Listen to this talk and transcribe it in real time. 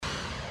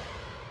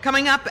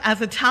Coming up at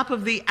the top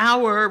of the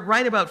hour,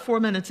 right about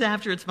 4 minutes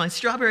after, it's my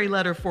strawberry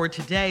letter for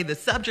today. The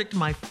subject,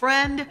 my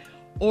friend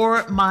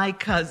or my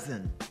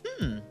cousin.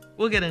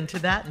 We'll get into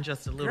that in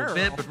just a little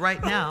bit, but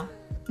right now,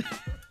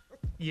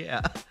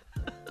 yeah,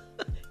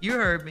 you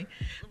heard me.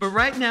 But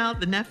right now,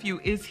 the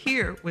nephew is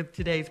here with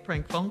today's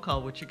prank phone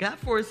call. What you got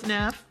for us,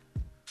 Neff?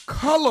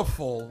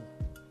 Colorful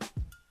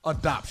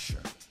adoption.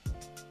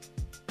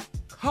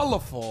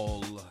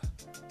 Colorful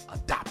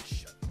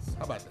adoptions.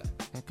 How about that?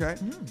 Okay.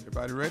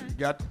 Everybody ready? You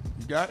got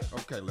it?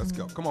 Okay, let's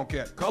go. Come on,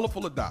 Kat.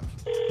 Colorful adoption.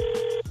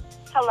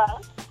 Hello.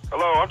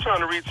 Hello, I'm trying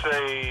to reach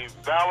a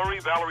Valerie.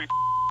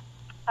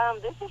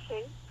 This is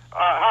she.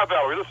 Hi,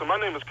 Valerie. Listen, my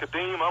name is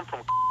Kadeem. I'm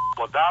from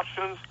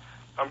Adoptions.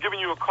 I'm giving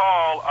you a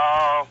call.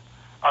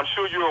 I'm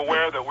sure you're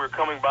aware that we're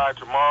coming by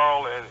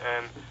tomorrow,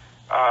 and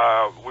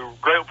we're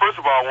great. First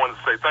of all, I wanted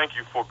to say thank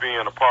you for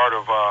being a part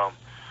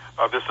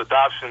of this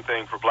adoption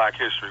thing for Black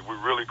History. We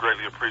really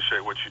greatly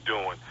appreciate what you're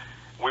doing.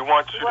 We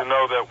want you to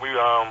know that we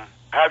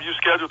have you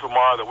scheduled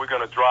tomorrow that we're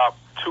going to drop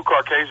 2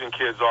 Caucasian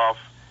kids off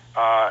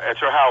at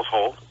your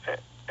household.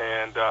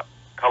 And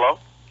hello?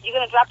 You're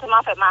going to drop them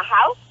off at my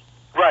house?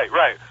 Right.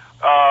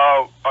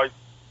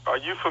 Are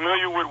you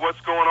familiar with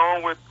what's going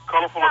on with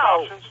colorful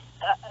adoptions?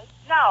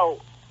 No.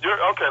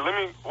 Okay,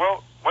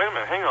 well, wait a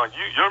minute, hang on.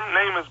 Your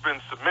name has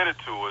been submitted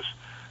to us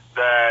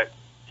that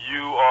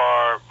you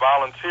are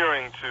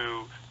volunteering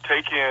to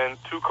take in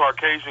 2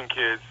 Caucasian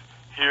kids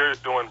here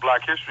during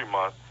Black History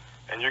Month,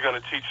 and you're going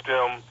to teach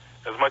them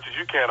as much as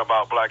you can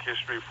about Black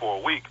history for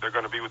a week. They're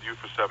going to be with you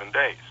for 7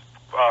 days.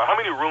 How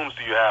many rooms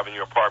do you have in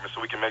your apartment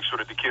so we can make sure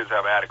that the kids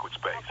have adequate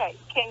space? Okay,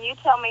 can you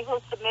tell me who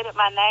submitted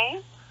my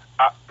name?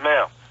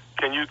 Ma'am,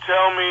 can you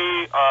tell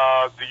me,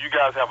 do you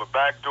guys have a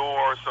back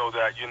door so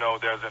that,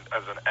 there's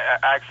an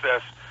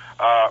access,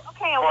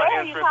 okay, and front where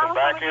are you entrance and calling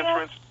back from again?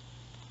 entrance?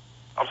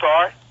 I'm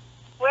sorry?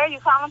 Where are you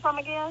calling from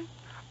again?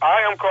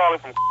 I am calling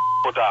from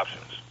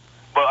Adoptions.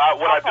 But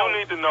what Okay. I do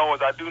need to know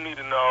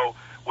is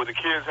will the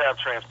kids have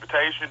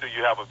transportation? Do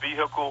you have a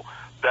vehicle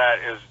that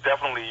is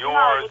definitely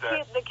yours?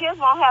 No, the kids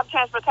won't have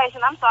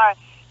transportation. I'm sorry.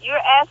 You're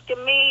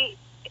asking me,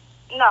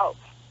 no.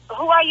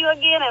 Who are you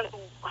again? And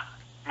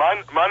My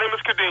name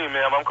is Kadeem,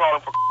 ma'am. I'm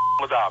calling for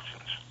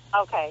Adoptions.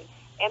 okay.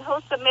 And who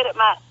submitted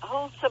my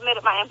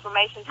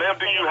information to Ma'am,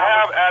 do me? you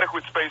have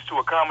adequate space to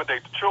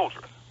accommodate the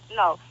children?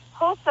 No.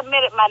 Who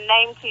submitted my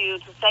name to you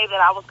to say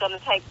that I was going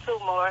to take 2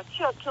 more?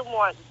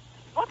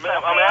 What the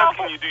Ma'am, I'm hell?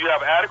 asking you, do you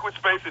have adequate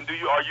space, and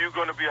are you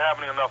going to be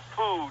having enough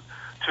food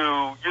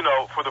to,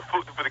 for the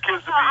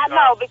kids to No, be? I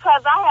know,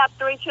 because I have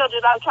 3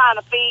 children. I'm trying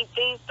to feed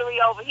these 3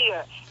 over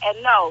here. And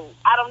no,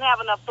 I don't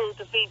have enough food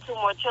to feed 2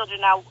 more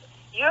children. Now,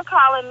 you're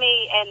calling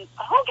me, and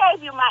who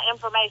gave you my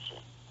information?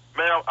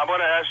 Ma'am, I'm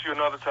going to ask you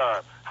another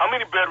time. How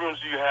many bedrooms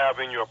do you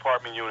have in your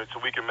apartment unit so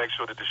we can make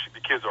sure that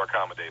the kids are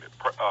accommodated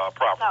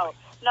properly?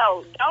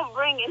 No, don't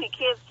bring any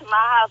kids to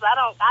my house. I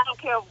don't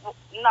care.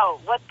 No,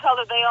 what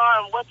color they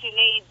are and what you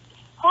need.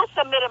 Who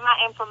submitted my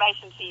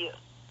information to you?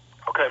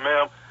 Okay,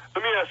 ma'am.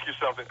 Let me ask you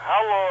something.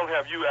 How long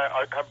have you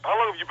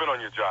been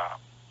on your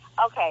job?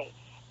 Okay.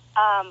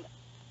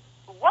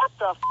 What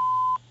the?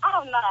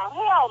 Oh no,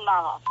 hell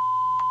no.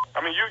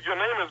 I mean, your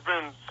name has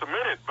been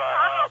submitted by.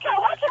 I don't care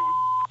what you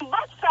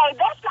say.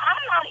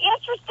 I'm not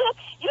interested.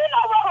 You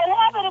know what will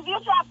happen if you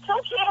drop 2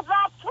 kids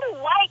off, 2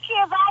 white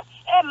kids off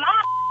at my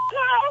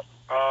house?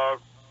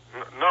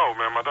 No,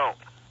 ma'am, I don't.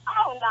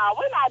 Oh, no,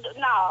 we're not.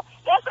 No,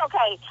 that's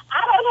okay. I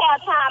don't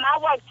have time. I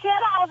work 10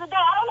 hours a day.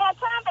 I don't have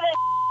time for that.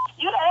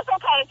 It's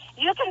okay.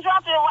 You can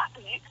drop them.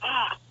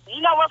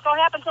 You know what's going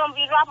to happen to them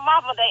if you drop them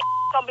off? They're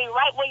going to be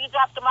right where you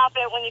dropped them off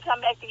at when you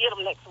come back to get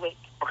them next week.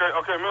 Okay,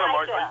 ma'am.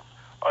 Right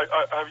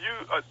Have you?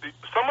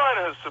 Somebody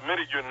has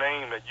submitted your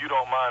name that you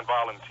don't mind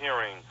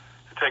volunteering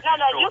to take. No,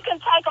 you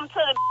can take them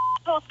to the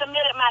who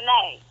submitted my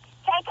name.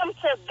 Take them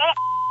to that.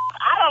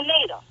 I don't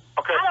need them.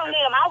 Okay. I don't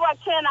need them. I work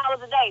 10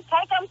 hours a day.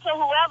 Take them to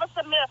whoever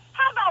submitted.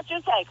 How about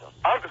you take them?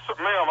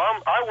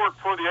 Ma'am, I work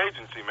for the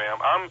agency, ma'am.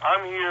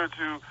 I'm here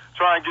to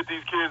try and get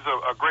these kids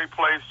a great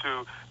place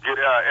to get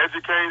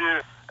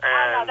educated.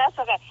 And No, that's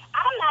okay.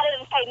 I'm not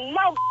even saying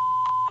no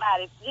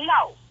about it.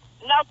 No,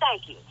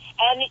 thank you.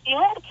 And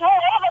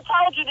whoever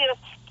told you this,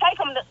 take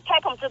them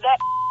to that.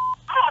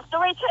 I have 3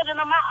 children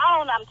of my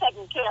own I'm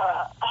taking care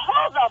of. Who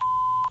the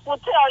will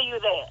tell you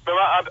that? But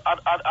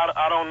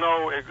I don't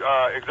know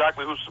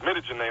exactly who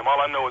submitted your name. All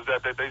I know is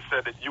that they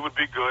said that you would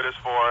be good as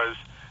far as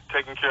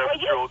taking care of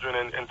the children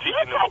and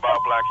teaching them about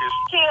Black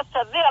history. Kids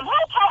to them. Who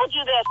told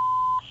you that?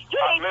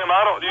 Ma'am,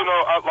 I don't.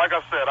 Like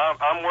I said,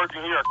 I'm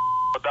working here at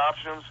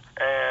Adoptions,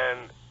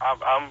 and I'm.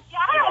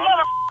 I don't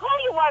know who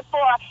you work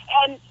for,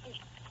 and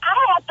I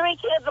have 3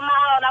 kids of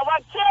my own. I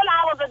work 10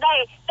 hours a day.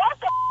 That's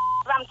the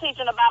I'm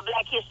teaching about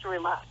Black History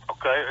Month.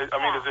 Okay, I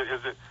mean,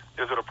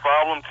 is it a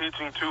problem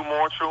teaching 2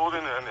 more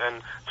children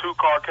and 2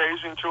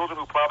 Caucasian children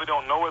who probably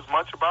don't know as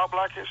much about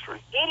Black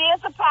history? It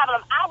is a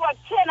problem. I work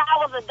 10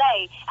 hours a day.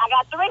 I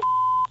got 3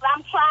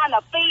 I'm trying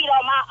to feed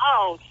on my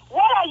own.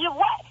 What?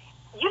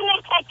 You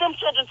need to take them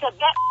children to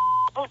that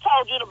who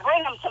told you to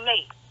bring them to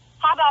me.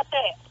 How about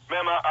that?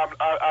 Ma'am,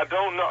 I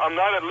don't know. I'm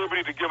not at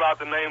liberty to give out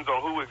the names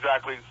on who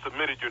exactly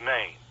submitted your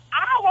name.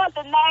 I want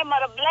the name of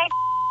the black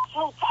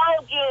who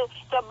told you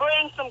to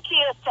bring some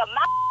kids to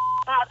my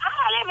house. I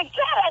don't even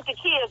care that the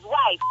kid's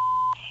white.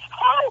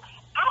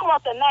 I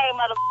want the name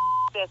of the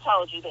that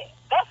told you that.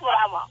 That's what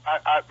I want.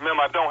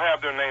 Ma'am, I don't have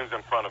their names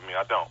in front of me.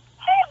 I don't.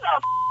 Who the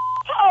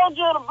told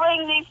you to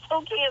bring these 2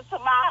 kids to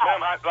my house?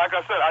 Ma'am, like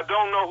I said, I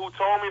don't know who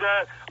told me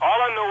that. All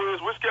I know is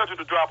we're scheduled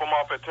to drop them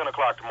off at 10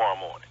 o'clock tomorrow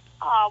morning.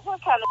 Oh, what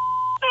kind of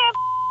man?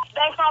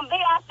 They gonna be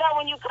out there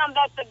when you come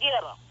back to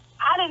get them.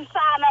 I didn't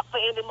sign up for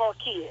any more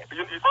kids.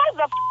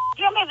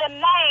 Give me the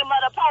name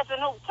of the person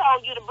who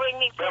told you to bring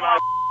me to my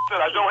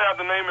I don't have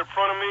the name in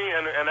front of me,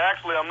 and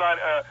actually I'm not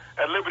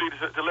at liberty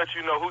to let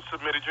you know who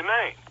submitted your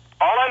name.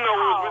 All I know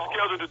is we're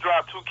scheduled to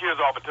drop 2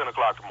 kids off at 10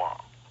 o'clock tomorrow.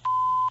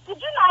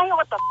 Did you not hear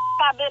what the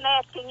I've been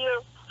asking you?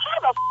 How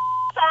the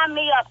sign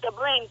me up to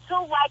bring 2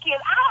 white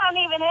kids? I don't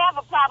even have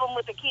a problem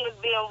with the kids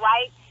being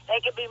white. They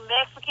could be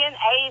Mexican,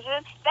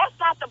 Asian. That's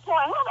not the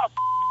point. Who the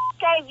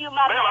gave you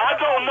my name? Ma'am, I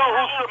don't know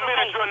who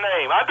submitted your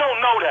name. I don't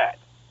know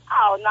that.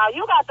 Oh, no,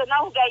 you got to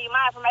know who gave you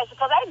my information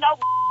because they know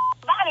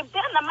nobody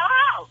been to my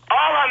house.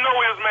 All I know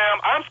is, ma'am,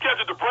 I'm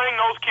scheduled to bring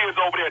those kids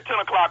over there at 10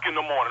 o'clock in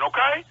the morning,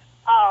 okay?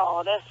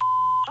 Oh, that's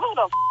who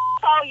the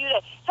told you that?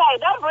 Say,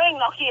 don't bring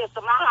no kids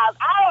to my house.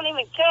 I don't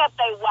even care if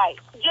they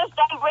white. Just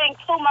don't bring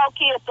 2 more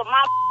kids to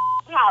my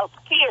house,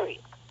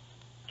 period.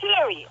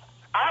 Period.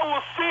 I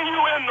will see you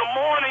in the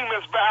morning,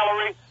 Miss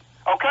Valerie,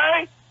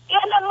 okay?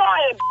 In the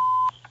morning.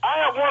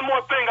 I have one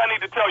more thing I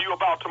need to tell you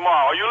about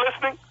tomorrow. Are you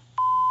listening?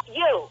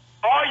 You.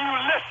 Are you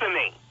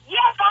listening?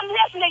 Yes, I'm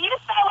listening. You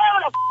say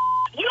whatever the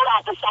you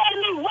got to say to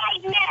me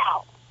right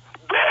now.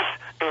 This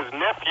is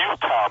Nephew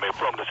Tommy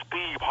from the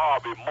Steve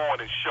Harvey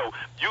Morning Show.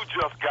 You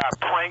just got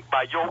pranked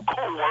by your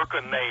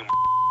coworker named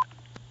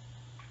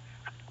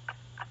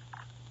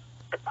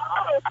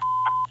I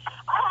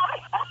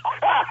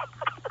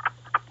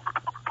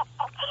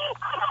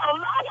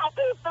got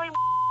these 3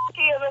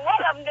 kids and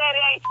one of them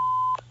daddy ain't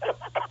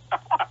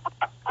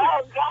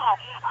oh God.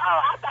 Oh,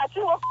 I thought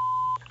you were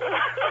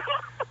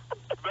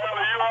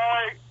Valerie, you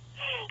alright?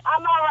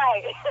 I'm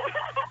alright.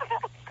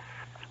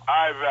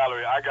 Alright,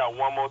 Valerie, I got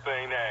one more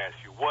thing to ask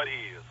you. What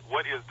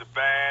is the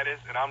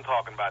baddest, and I'm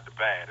talking about the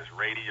baddest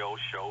radio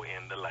show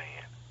in the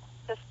land?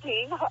 The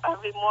Steve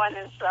Harvey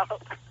Morning Show.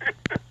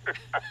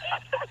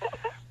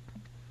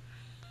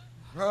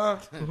 Huh?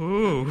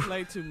 Ooh.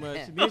 Play too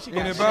much. Then she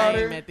got Anybody?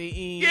 shame at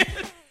the end.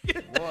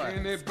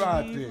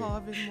 Anybody? Steve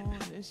Harvey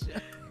Morning Show.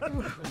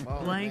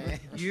 Blank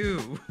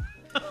you.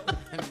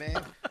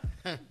 Man.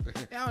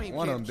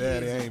 One of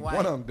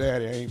them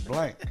daddy ain't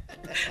blank.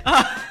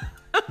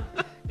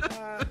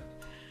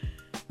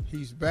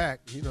 He's back.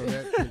 You know,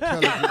 that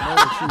intelligent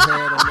moment you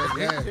had on that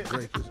gas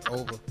break is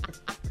over.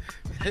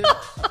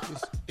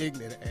 This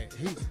ignorant ass.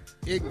 He's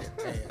ignorant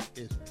ass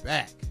is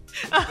back.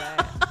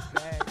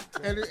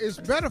 And it's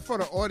better for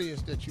the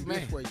audience that you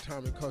this way,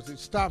 Tommy, because it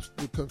stops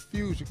the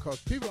confusion. Because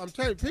people, I'm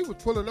telling you, people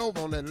was pulling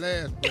over on that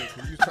last break.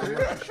 When you talking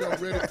about the show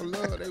Ready for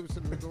Love, they was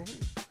sitting there going,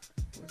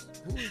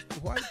 who is the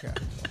white guy?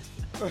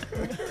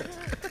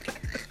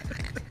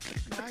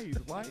 Now he's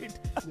white.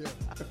 Yeah.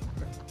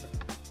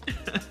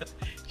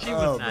 She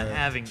was not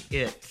having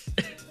it.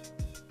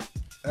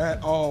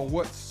 At all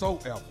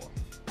whatsoever.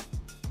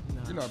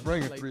 No, You're not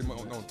bringing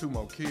 2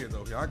 more kids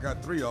over here. I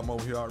got 3 of them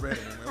over here already.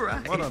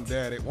 Right. One of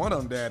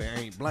them daddy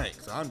ain't blank.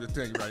 So I'm just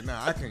telling you right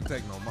now, I can't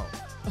take no more.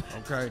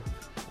 Okay?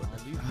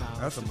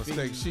 That's a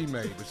mistake she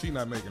made, but she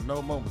not making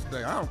no more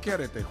mistake. I don't care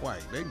that they're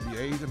white. They can be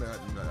Asian,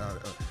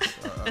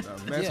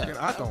 Mexican.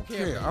 I don't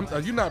care.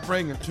 You're not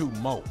bringing 2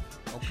 more.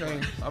 Okay?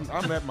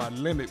 I'm at my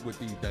limit with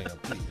these damn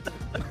kids.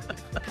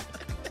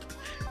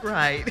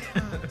 Right.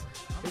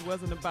 It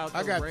wasn't about the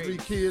I got race. 3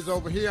 kids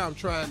over here I'm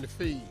trying to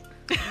feed.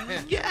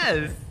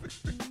 Yes.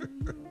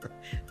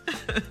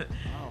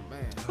 Oh,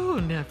 man. Oh,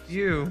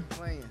 nephew.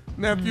 Playing.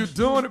 Nephew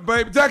doing it,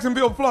 baby.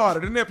 Jacksonville,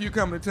 Florida. The nephew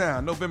coming to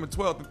town November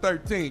 12th and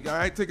 13th. All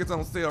right, tickets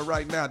on sale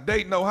right now.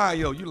 Dayton,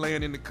 Ohio, you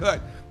laying in the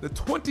cut. The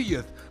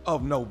 20th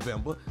of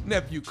November,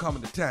 nephew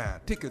coming to town.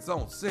 Tickets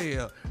on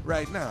sale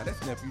right now.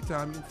 That's Nephew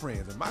Tommy and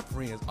friends. And my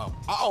friends are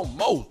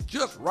almost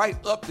just right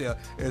up there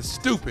as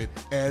stupid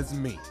as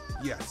me.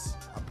 Yes,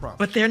 I promise.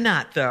 But they're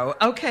not, though.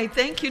 Okay,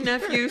 thank you,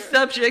 nephew.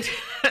 Subject,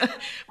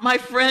 my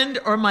friend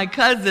or my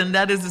cousin.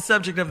 That is the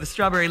subject of the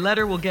Strawberry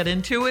Letter. We'll get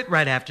into it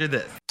right after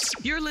this.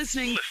 You're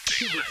listening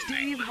to the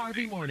Steve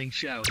Harvey Morning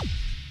Show.